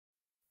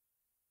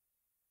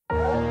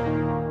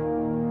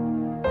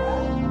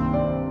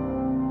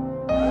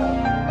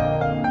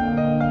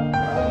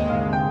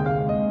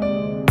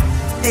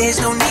There's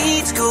no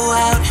need to go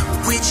out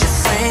with your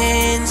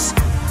friends.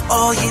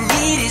 All you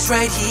need is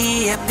right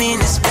here up in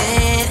this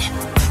bed.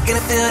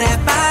 Gonna fill that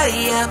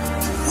body up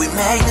with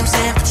Magnums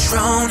and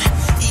Patron,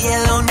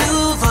 Yellow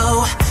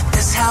Nouveau,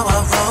 that's how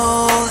I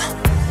roll.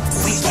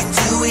 We can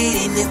do it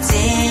in the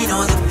den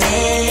or the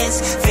beds,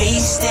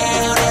 face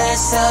down,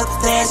 ass up,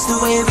 that's the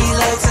way we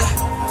like to.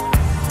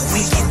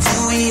 We can do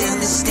it on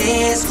the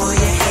stairs for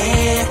your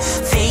hair,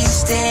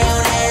 face down,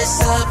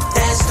 ass up,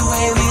 that's the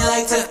way we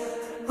like to.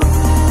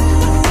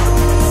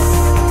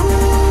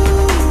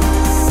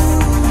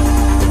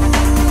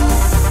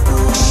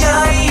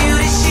 Show you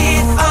the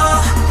shit,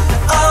 oh,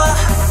 oh,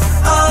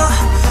 oh,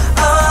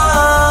 oh,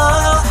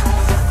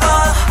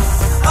 oh,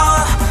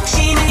 oh.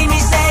 She made me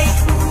say,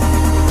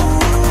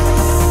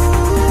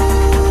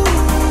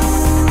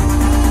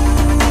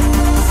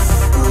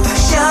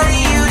 show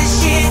you the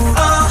shit,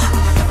 oh,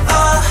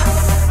 oh,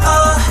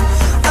 oh,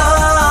 oh,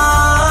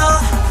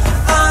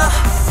 oh,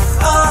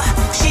 oh.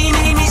 She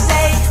made me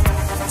say,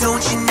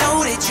 don't you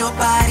know that your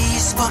body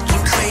is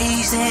fucking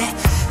crazy?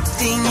 The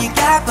thing you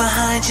got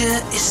behind you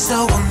is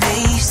so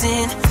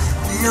amazing.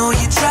 No,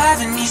 you're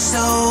driving me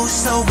so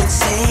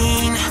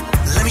insane.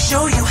 Let me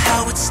show you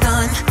how it's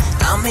done,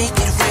 I'll make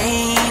it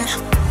rain.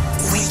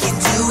 We can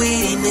do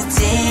it in the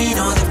den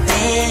or the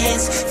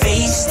beds,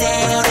 face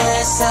down,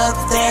 ass up,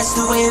 that's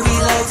the way we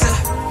like to.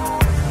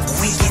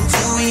 We can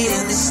do it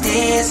on the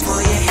stairs for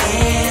your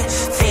hair,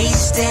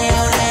 face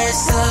down,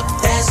 ass up,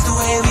 that's the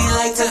way we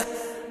like to.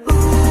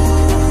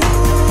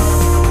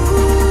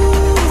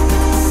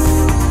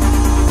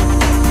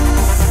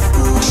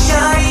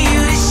 Show you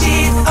the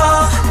shit,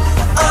 oh,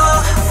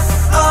 oh,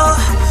 oh,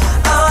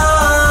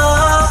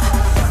 oh,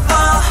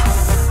 oh,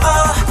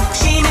 oh.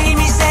 She made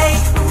me say,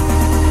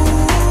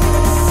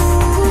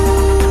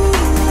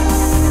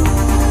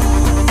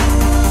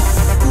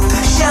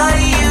 show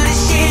you the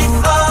shit,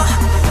 oh,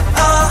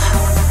 oh,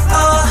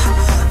 oh,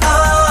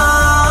 oh,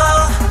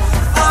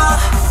 oh,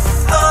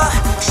 oh.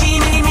 She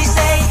made me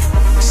say,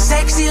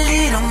 sexy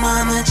little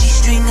mama,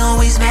 G-string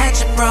always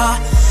match a bra.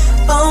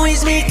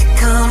 Always make her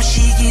come,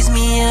 she gives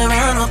me a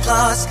round of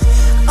applause.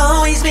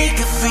 Always make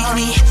her freak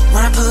me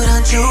when I put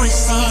on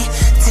Jodeci.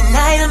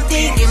 Tonight I'm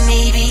thinking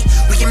maybe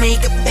we can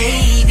make a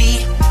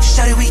baby.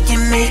 Shawty, we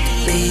can make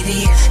a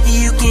baby.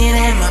 You can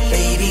have my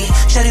baby.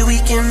 Shawty, we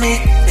can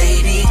make a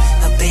baby.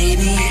 A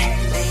baby.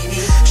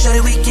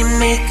 Shawty, we can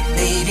make a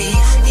baby.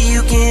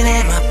 You can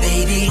have my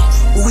baby.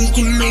 We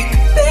can make a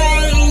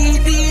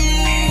baby.